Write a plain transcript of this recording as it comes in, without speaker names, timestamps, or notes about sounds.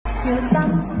小心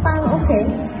返屋企，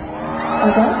或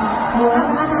者啱。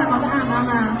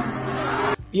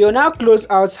Yoona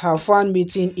closed out her fan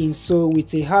meeting in Seoul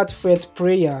with a heartfelt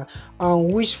prayer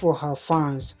and wish for her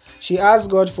fans. She asked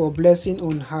God for blessing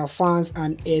on her fans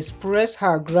and expressed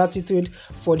her gratitude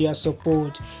for their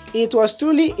support. It was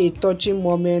truly a touching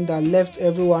moment that left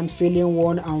everyone feeling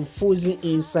warm and fuzzy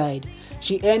inside.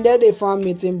 She ended the fan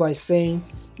meeting by saying,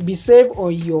 "Be safe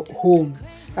on your home.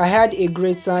 I had a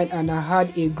great time and I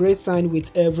had a great time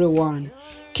with everyone.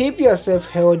 Keep yourself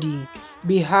healthy.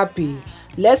 Be happy.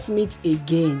 Let's meet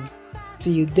again.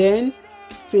 Till then,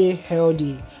 stay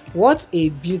healthy." What a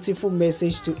beautiful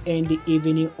message to end the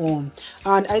evening on,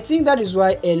 and I think that is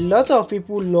why a lot of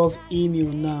people love Im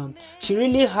Yoona. She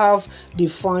really have the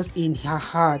fans in her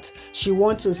heart. She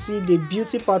wants to see the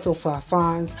beauty part of her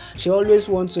fans. She always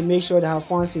wants to make sure that her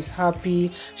fans is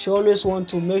happy. She always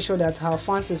wants to make sure that her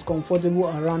fans is comfortable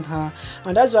around her,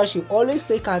 and that's why she always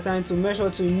take her time to make sure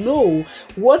to know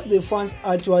what the fans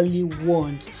actually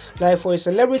want. Like for a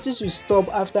celebrity to stop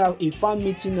after a fan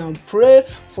meeting and pray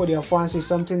for their fans is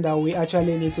something that we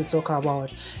actually need to talk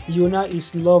about. Yoona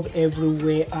is loved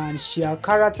everywhere, and her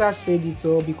character said it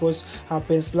all because her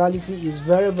personality is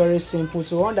very simple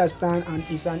to understand and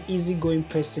is an easygoing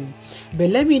person. But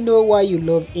let me know why you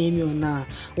love Im Yoona.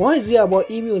 What is it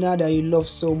about Im Yoona that you love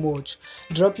so much?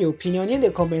 Drop your opinion in the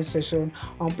comment section,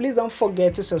 and please don't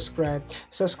forget to subscribe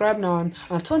now and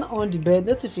turn on the bell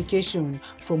notification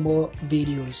for more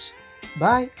videos.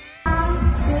 Bye.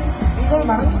 이걸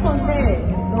말하고 싶었는데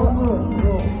너무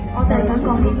잘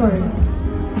잠깐 이걸